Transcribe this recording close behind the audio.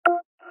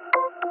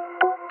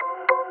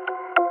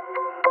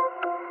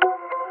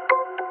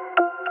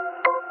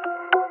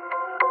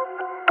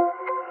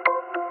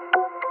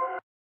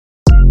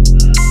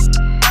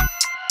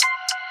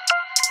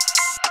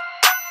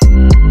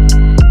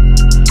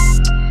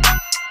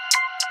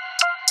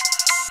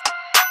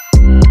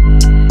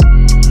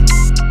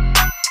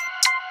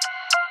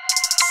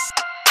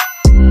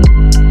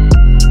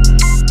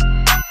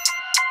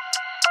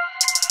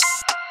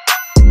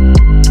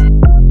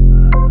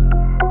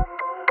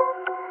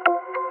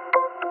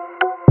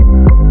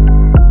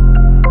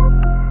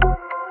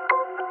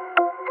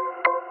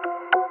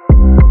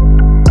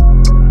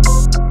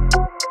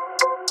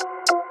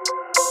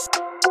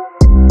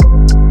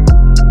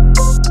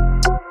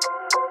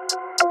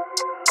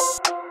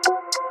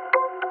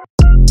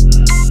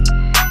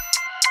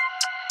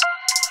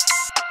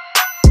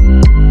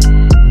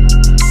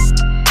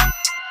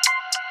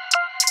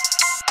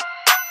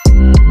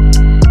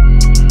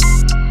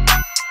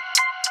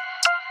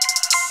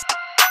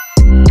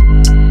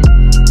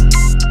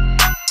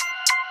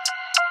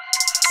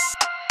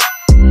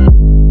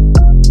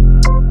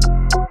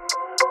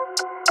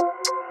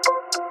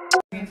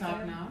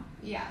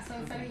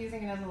instead of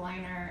using it as a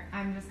liner,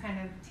 I'm just kind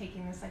of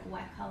taking this like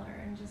wet color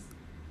and just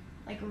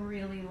like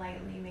really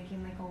lightly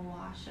making like a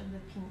wash of the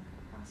pink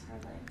across her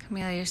leg.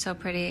 Camila, you're so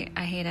pretty.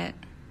 I hate it.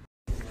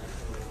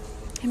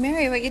 Hey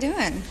Mary, what you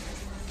doing?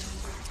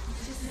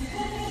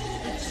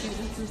 Just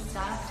shooting some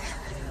stuff.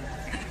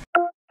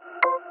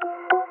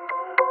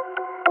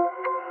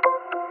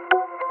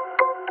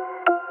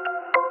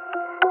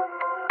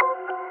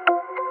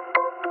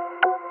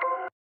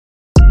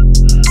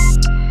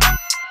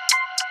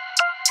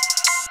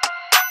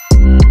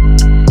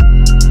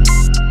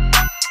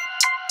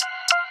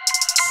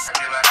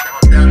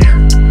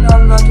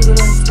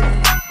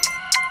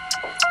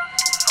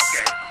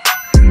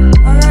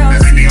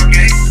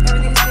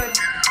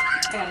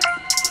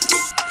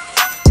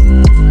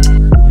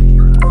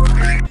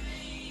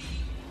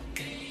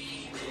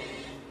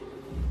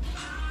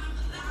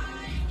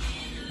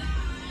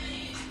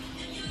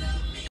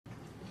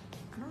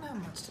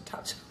 To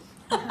touch.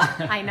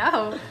 I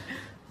know.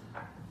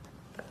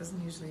 That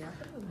doesn't usually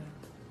happen with me.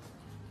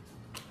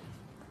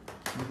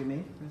 Look at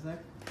me for a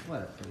sec.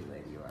 What a pretty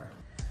lady you are.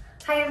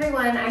 Hi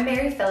everyone, I'm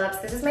Mary Phillips.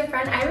 This is my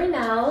friend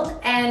Irenelle,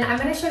 and I'm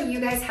going to show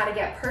you guys how to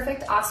get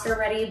perfect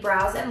Oscar-ready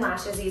brows and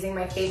lashes using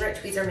my favorite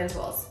tweezerman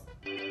tools.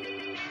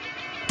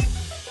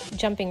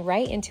 Jumping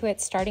right into it,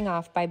 starting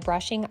off by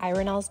brushing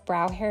Irenelle's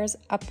brow hairs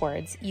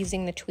upwards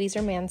using the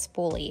tweezerman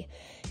spoolie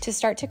to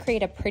start to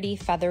create a pretty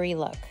feathery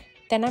look.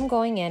 Then I'm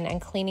going in and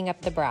cleaning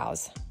up the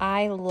brows.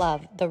 I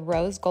love the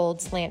rose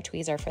gold slant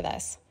tweezer for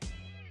this.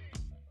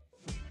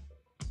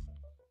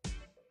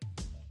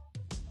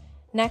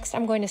 Next,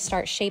 I'm going to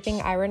start shaping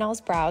Irenelle's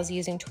brows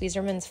using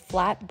Tweezerman's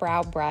flat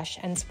brow brush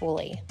and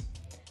spoolie.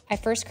 I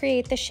first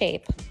create the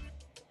shape,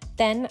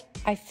 then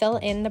I fill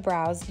in the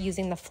brows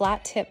using the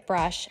flat tip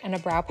brush and a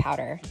brow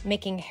powder,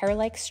 making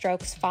hair-like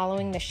strokes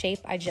following the shape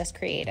I just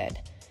created.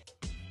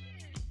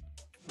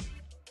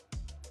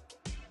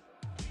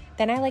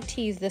 Then I like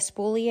to use the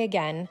spoolie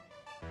again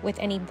with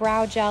any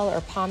brow gel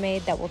or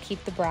pomade that will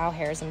keep the brow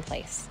hairs in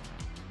place.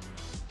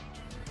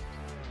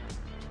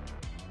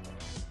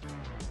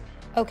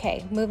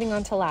 Okay, moving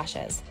on to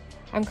lashes.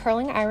 I'm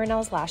curling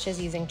Irenelle's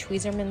lashes using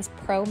Tweezerman's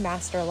Pro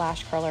Master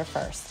Lash Curler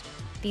first.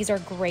 These are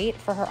great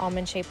for her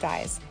almond-shaped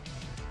eyes.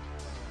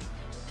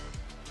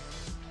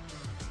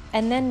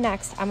 And then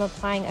next, I'm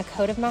applying a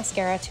coat of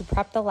mascara to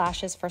prep the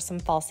lashes for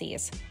some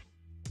falsies.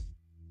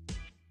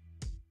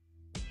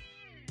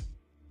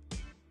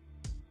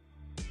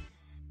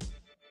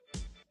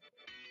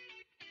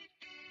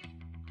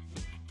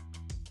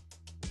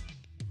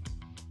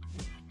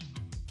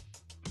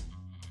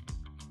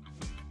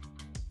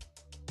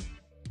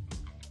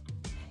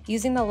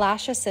 Using the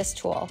Lash Assist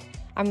tool,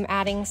 I'm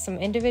adding some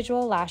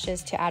individual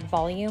lashes to add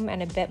volume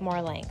and a bit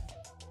more length.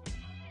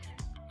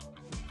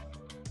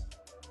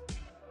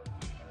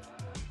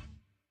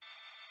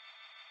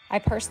 I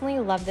personally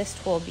love this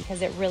tool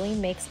because it really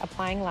makes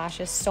applying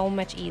lashes so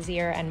much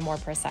easier and more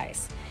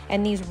precise,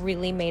 and these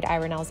really made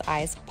Irenelle's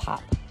eyes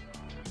pop.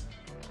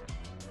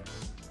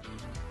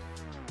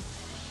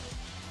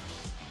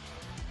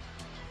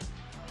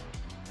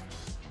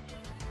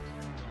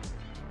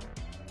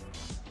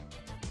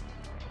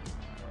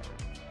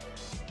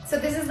 So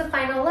this is the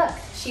final look.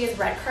 She is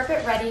red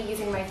carpet ready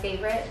using my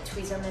favorite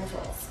Tweezerman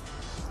tools.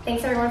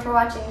 Thanks everyone for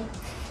watching.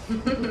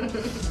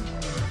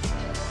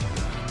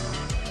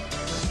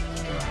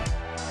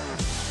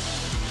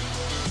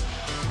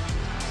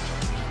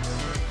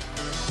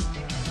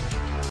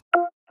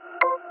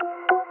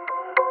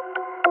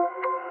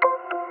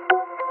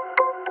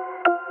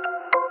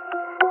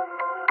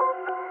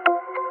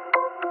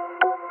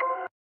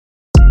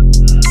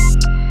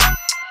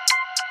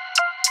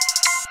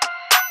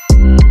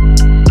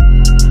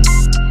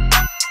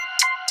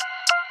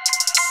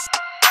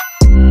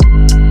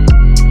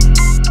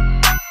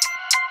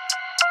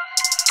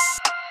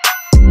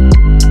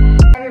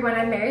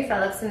 I'm Mary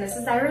Phillips and this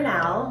is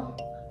Irenelle.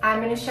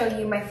 I'm going to show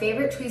you my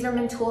favorite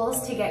Tweezerman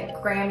tools to get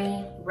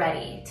Grammy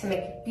ready, to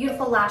make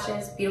beautiful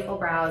lashes, beautiful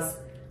brows.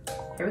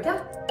 Here we go.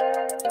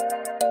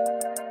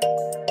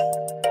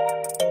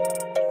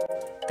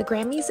 The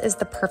Grammys is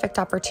the perfect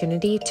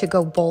opportunity to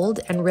go bold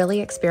and really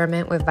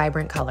experiment with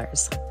vibrant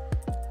colors.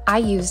 I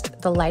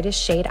used the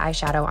lightest shade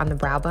eyeshadow on the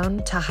brow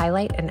bone to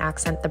highlight and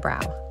accent the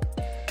brow.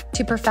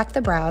 To perfect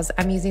the brows,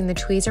 I'm using the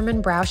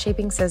Tweezerman brow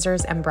shaping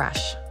scissors and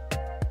brush.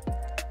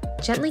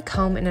 Gently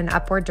comb in an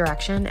upward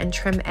direction and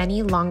trim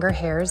any longer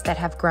hairs that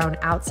have grown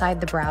outside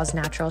the brow's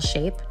natural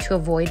shape to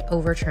avoid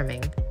over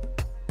trimming.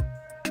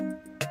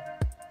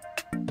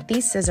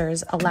 These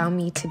scissors allow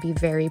me to be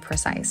very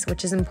precise,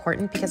 which is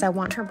important because I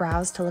want her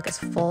brows to look as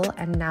full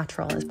and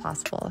natural as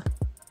possible.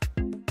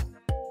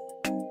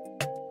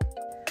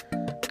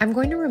 I'm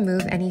going to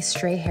remove any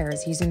stray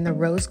hairs using the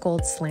rose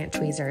gold slant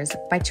tweezers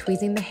by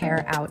tweezing the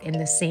hair out in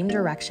the same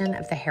direction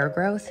of the hair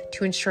growth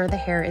to ensure the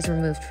hair is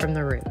removed from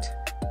the root.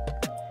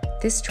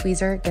 This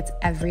tweezer gets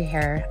every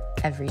hair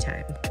every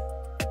time.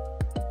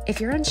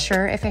 If you're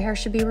unsure if a hair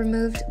should be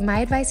removed, my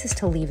advice is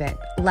to leave it.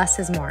 Less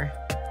is more.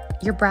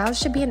 Your brows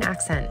should be an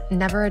accent,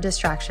 never a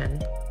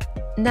distraction.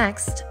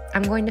 Next,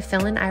 I'm going to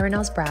fill in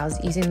Ironel's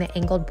brows using the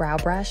angled brow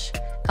brush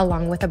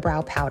along with a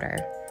brow powder.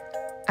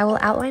 I will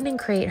outline and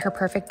create her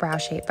perfect brow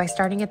shape by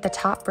starting at the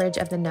top bridge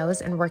of the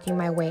nose and working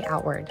my way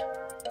outward.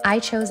 I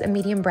chose a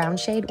medium brown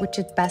shade, which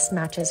best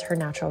matches her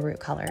natural root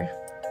color.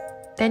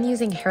 Then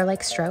using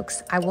hair-like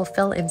strokes, I will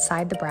fill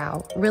inside the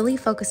brow, really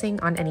focusing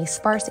on any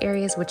sparse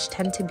areas which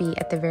tend to be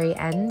at the very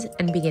end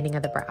and beginning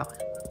of the brow.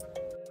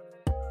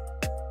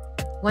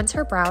 Once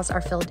her brows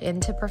are filled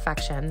into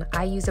perfection,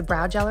 I use a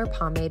brow gel or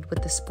pomade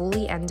with the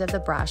spoolie end of the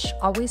brush,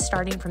 always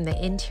starting from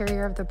the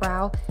interior of the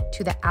brow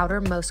to the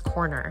outermost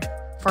corner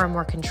for a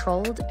more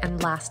controlled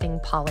and lasting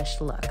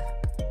polished look.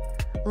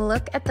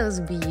 Look at those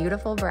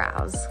beautiful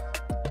brows.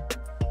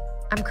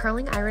 I'm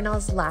curling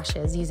Ironel's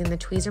lashes using the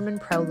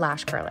Tweezerman Pro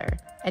Lash Curler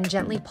and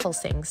gently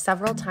pulsing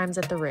several times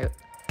at the root.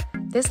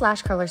 This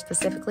lash curler is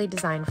specifically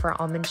designed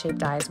for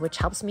almond-shaped eyes, which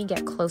helps me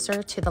get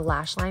closer to the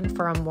lash line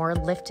for a more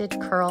lifted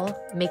curl,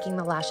 making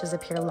the lashes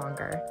appear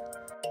longer.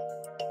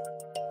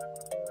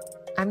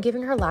 I'm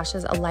giving her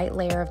lashes a light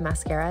layer of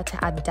mascara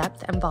to add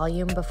depth and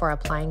volume before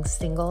applying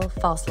single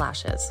false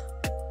lashes.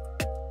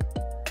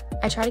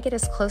 I try to get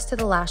as close to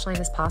the lash line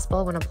as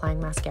possible when applying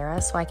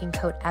mascara so I can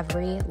coat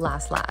every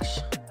last lash.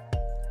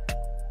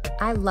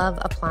 I love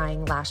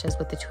applying lashes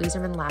with the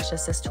Tweezerman Lash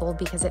Assist tool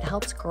because it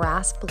helps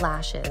grasp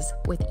lashes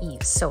with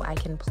ease so I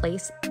can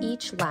place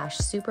each lash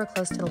super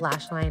close to the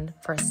lash line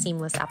for a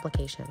seamless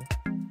application.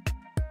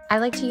 I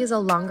like to use a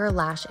longer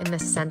lash in the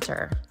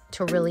center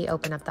to really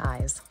open up the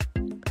eyes.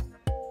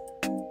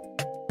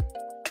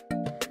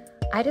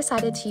 I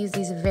decided to use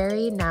these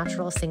very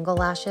natural single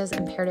lashes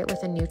and paired it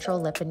with a neutral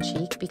lip and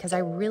cheek because I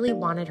really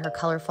wanted her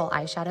colorful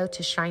eyeshadow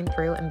to shine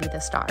through and be the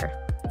star.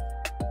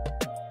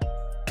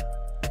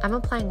 I'm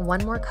applying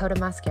one more coat of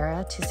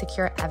mascara to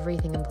secure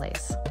everything in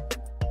place.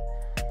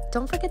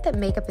 Don't forget that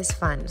makeup is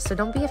fun, so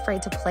don't be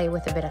afraid to play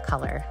with a bit of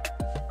color.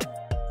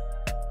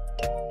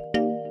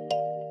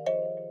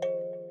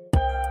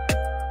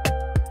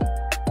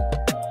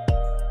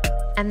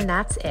 And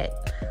that's it.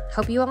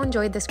 Hope you all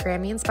enjoyed this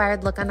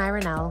Grammy-inspired look on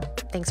Ironel.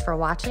 Thanks for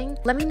watching.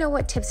 Let me know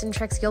what tips and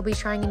tricks you'll be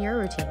trying in your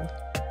routine.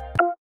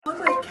 Look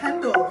like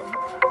Kendall.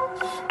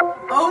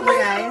 Oh my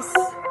Guys,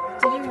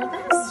 did you hear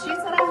this? She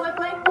said I look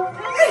like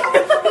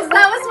because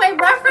that was my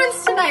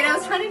reference tonight. I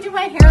was trying to do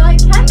my hair like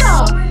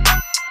Kendall.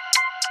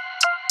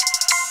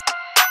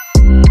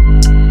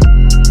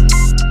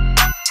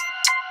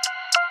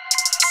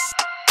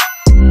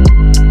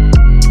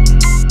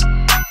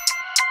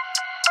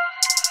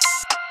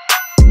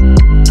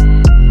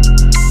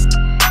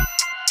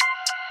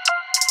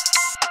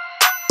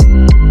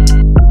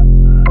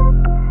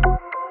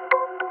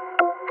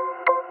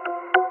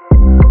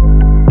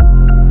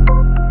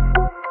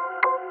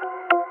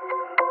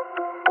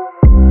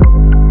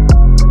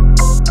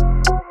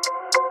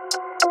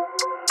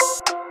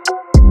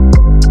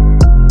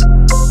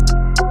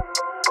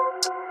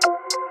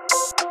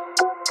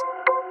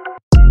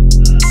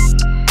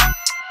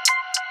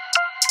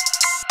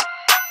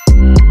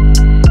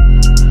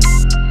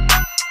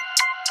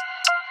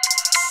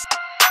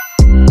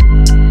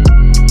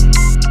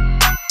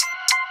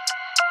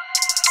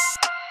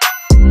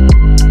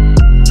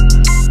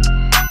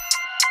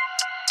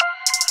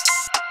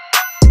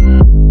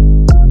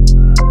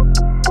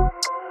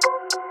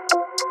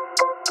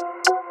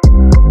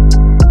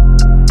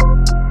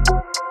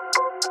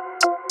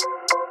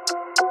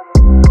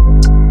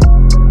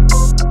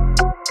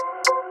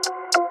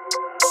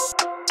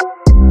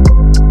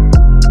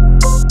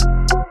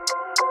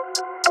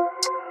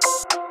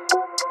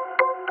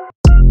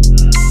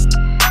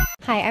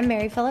 Hi, I'm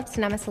Mary Phillips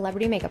and I'm a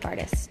celebrity makeup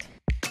artist.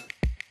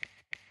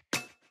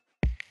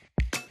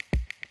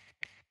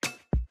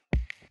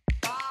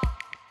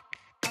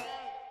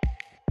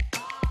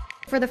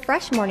 For the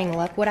fresh morning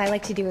look, what I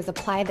like to do is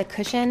apply the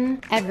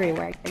cushion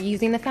everywhere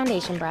using the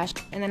foundation brush,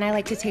 and then I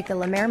like to take the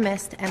La Mer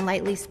mist and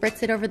lightly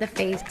spritz it over the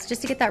face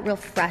just to get that real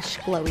fresh,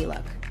 glowy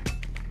look.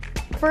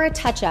 For a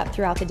touch-up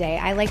throughout the day,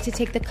 I like to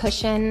take the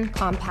cushion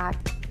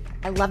compact.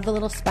 I love the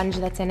little sponge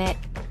that's in it.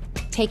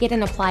 Take it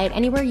and apply it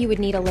anywhere you would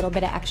need a little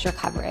bit of extra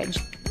coverage.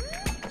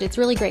 It's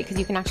really great because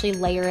you can actually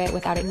layer it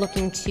without it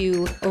looking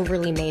too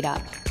overly made up.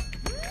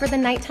 For the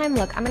nighttime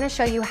look, I'm going to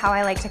show you how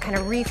I like to kind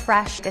of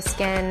refresh the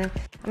skin.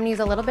 I'm going to use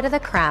a little bit of the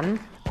creme.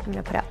 I'm going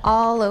to put it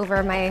all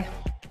over my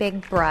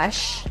big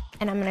brush,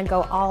 and I'm going to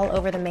go all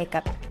over the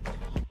makeup.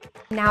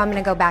 Now I'm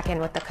going to go back in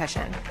with the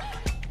cushion.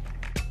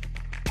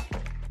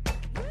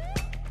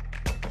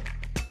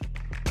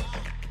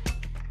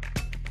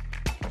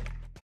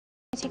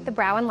 Take the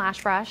brow and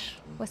lash brush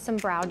with some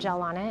brow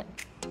gel on it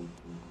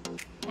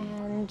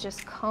and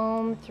just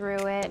comb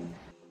through it.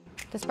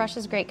 This brush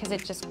is great because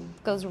it just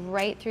goes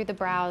right through the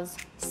brows,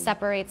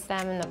 separates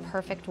them in the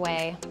perfect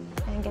way,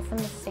 and gets them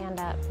to stand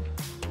up.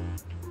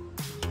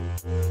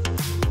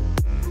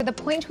 The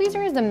point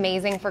tweezer is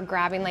amazing for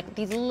grabbing like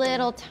these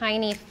little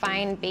tiny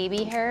fine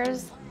baby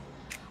hairs.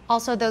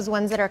 Also those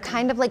ones that are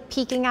kind of like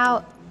peeking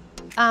out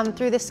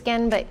through the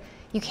skin, but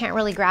you can't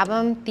really grab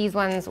them. These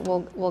ones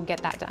will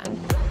get that done.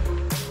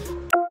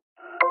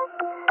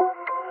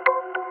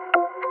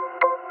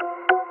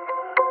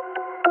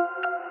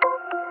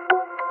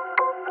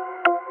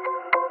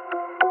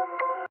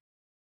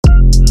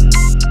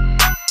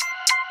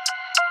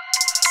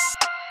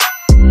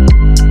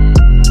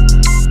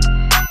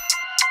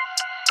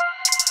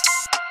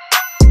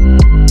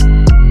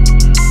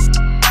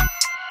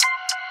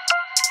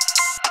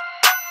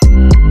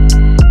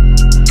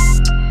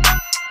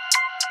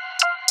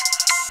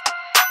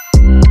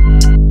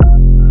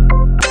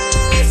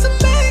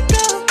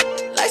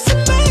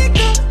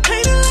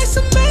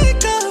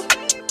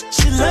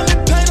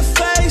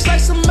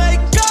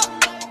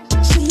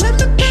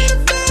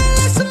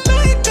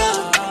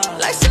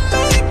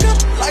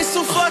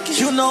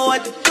 You know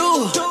what to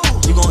do.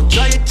 You gon'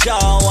 draw your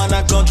jaw when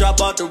I gon' drop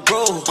off the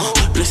road.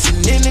 Listen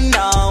in and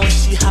out when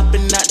she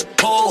hopping at the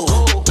pole.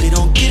 We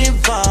don't get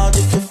involved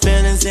if your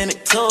feelings in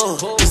it too.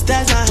 Cause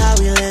that's not how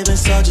we living,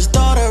 so just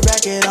throw the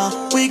record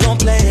on. We gon'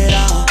 play it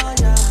out.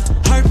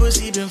 Her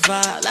pussy been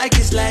fine like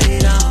it's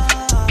laid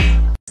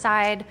out.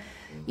 Side,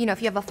 you know,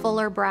 if you have a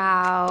fuller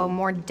brow,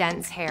 more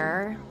dense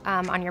hair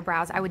on your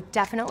brows, I would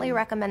definitely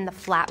recommend the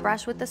flat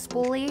brush with the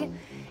spoolie.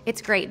 It's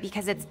great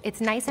because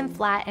it's nice and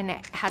flat and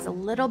it has a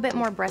little bit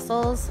more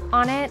bristles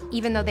on it,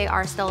 even though they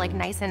are still like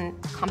nice and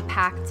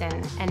compact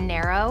and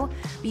narrow.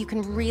 But you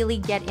can really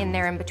get in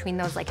there in between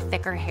those like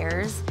thicker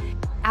hairs.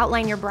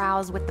 Outline your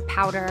brows with the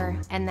powder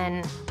and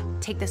then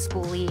take the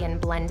spoolie and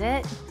blend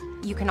it.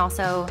 You can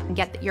also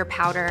get your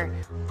powder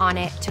on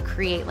it to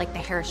create like the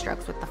hair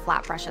strokes with the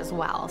flat brush as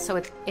well.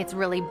 So it's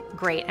really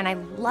great. And I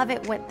love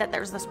it that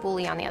there's the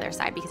spoolie on the other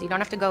side because you don't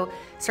have to go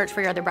search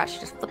for your other brush. You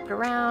just flip it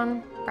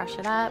around, brush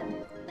it up,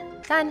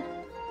 done.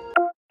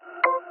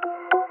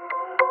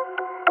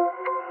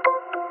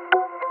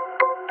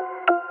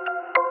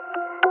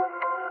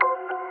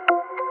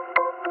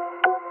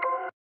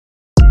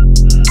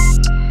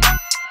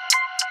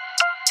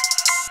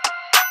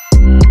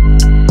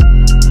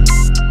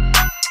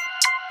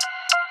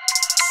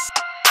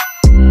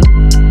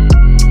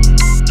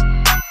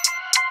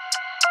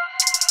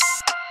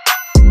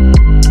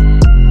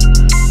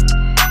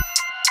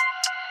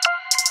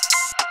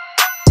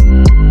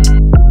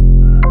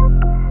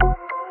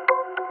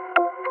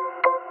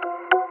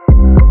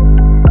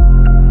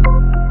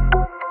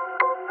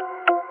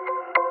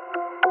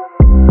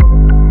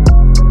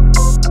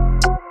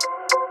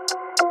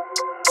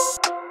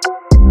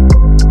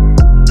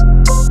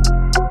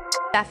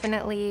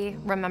 Definitely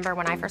remember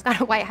when I first got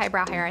a white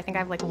highbrow hair, I think I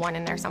have like one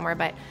in there somewhere,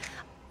 but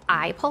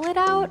I pull it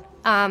out.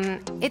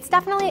 It's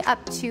definitely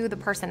up to the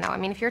person though. I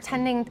mean, if you're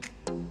tending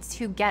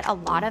to get a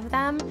lot of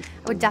them,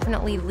 I would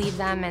definitely leave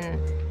them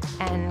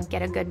and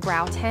get a good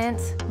brow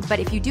tint. But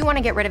if you do want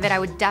to get rid of it, I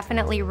would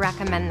definitely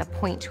recommend the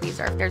point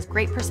tweezer. If there's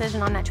great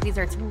precision on that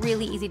tweezer, it's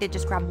really easy to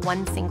just grab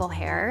one single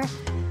hair,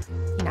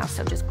 you know,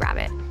 so just grab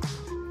it.